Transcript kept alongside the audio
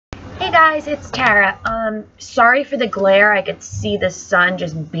guys, it's Tara. Sorry for the glare. I could see the sun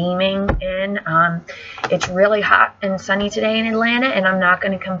just beaming in. It's really hot and sunny today in Atlanta, and I'm not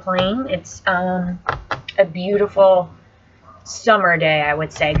going to complain. It's a beautiful summer day, I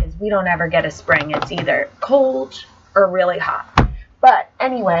would say, because we don't ever get a spring. It's either cold or really hot. But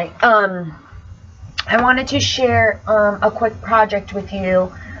anyway, I wanted to share a quick project with you.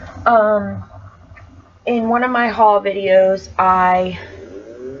 In one of my haul videos, I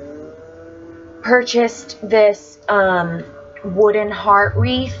purchased this wooden heart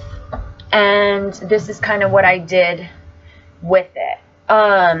wreath, and this is kind of what I did with it.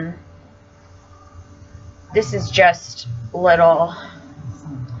 This is just little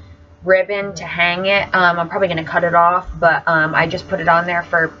ribbon to hang it. I'm probably going to cut it off, but I just put it on there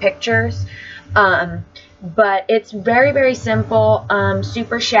for pictures. But it's very, very simple,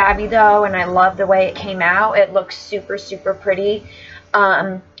 super shabby though, and I love the way it came out. It looks super, super pretty.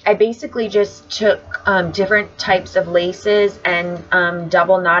 I basically just took different types of laces and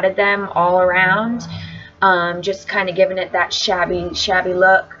double knotted them all around, just kind of giving it that shabby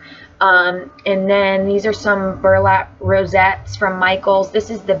look. And then these are some burlap rosettes from Michael's.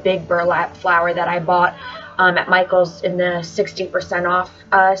 This is the big burlap flower that I bought at Michael's in the 60% off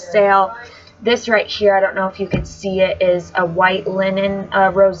sale. This right here, I don't know if you can see it, is a white linen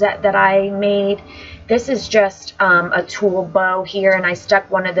rosette that I made. This is just a tulle bow here, and I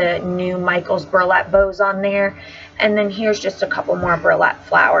stuck one of the new Michael's burlap bows on there. And then here's just a couple more burlap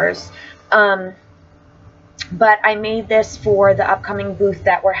flowers. But I made this for the upcoming booth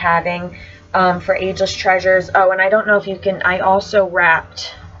that we're having for Ageless Treasures. Oh, and I don't know if you can, I also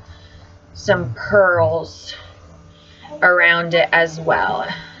wrapped some pearls around it as well.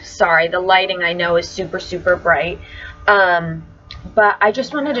 Sorry, the lighting I know is super, super bright. But I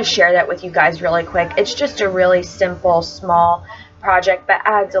just wanted to share that with you guys really quick. It's just a really simple, small project that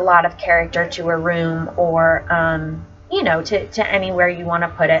adds a lot of character to a room, or, you know, to anywhere you want to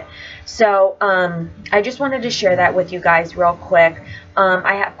put it. So I just wanted to share that with you guys real quick.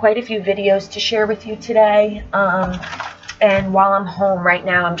 I have quite a few videos to share with you today. And while I'm home right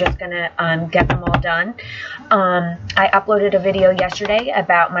now, I'm just going to get them all done. I uploaded a video yesterday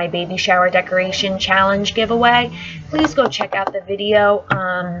about my baby shower decoration challenge giveaway. Please go check out the video.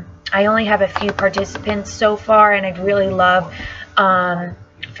 I only have a few participants so far, and I'd really love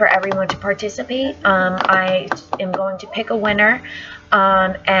for everyone to participate. I am going to pick a winner,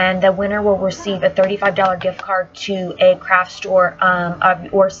 and the winner will receive a $35 gift card to a craft store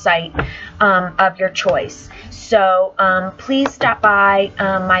or site of your choice. So please stop by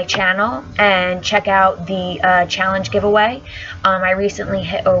my channel and check out the challenge giveaway. I recently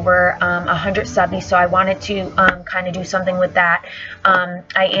hit over 100 subbies, so I wanted to kind of do something with that.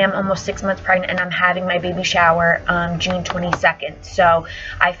 I am almost 6 months pregnant, and I'm having my baby shower June 22nd. So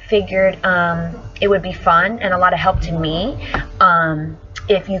I figured it would be fun and a lot of help to me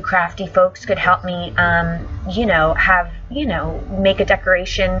if you crafty folks could help me, you know, make a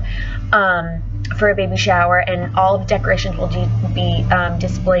decoration for a baby shower, and all of the decorations will be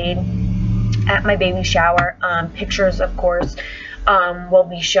displayed at my baby shower. Pictures, of course, will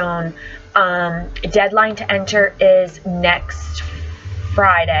be shown. Deadline to enter is next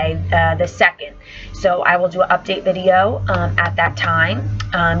Friday, the 2nd. So I will do an update video at that time.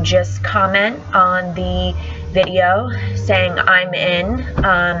 Just comment on the video saying I'm in,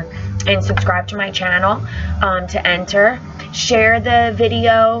 and subscribe to my channel to enter. Share the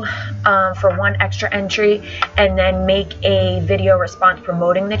video for one extra entry, and then make a video response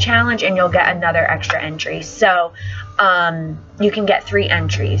promoting the challenge, and you'll get another extra entry. So you can get 3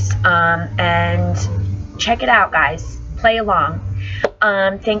 entries, and check it out, guys. Play along.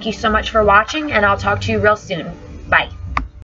 Thank you so much for watching, and I'll talk to you real soon. Bye.